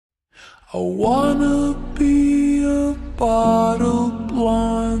I wanna be a bottle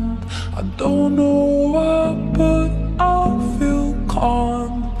blonde. I don't know why, but I feel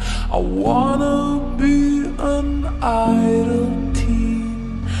calm. I wanna be an idle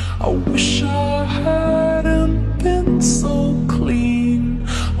teen. I wish I hadn't been so clean.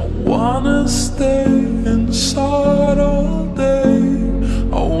 I wanna stay inside all day.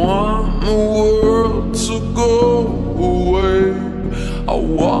 I want the world to go away. I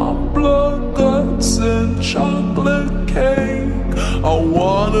want blood, guts, and chocolate cake. I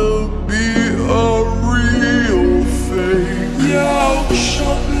wanna be a real fake. Yeah, I wish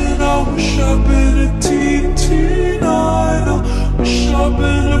I'd been a teen idol. Wish I'd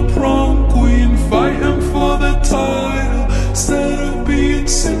been a prom queen fighting for the title. Instead of being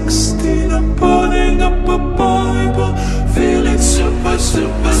 16 and putting up a Bible, feeling super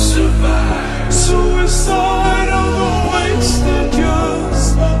suicidal. The wasted years,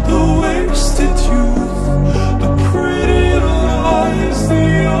 the wasted youth, the pretty lies, the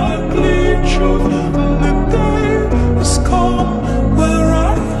ugly truth. And the day has come where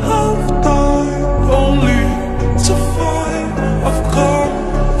I have died, only to find I've come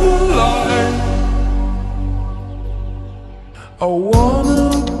alive. I want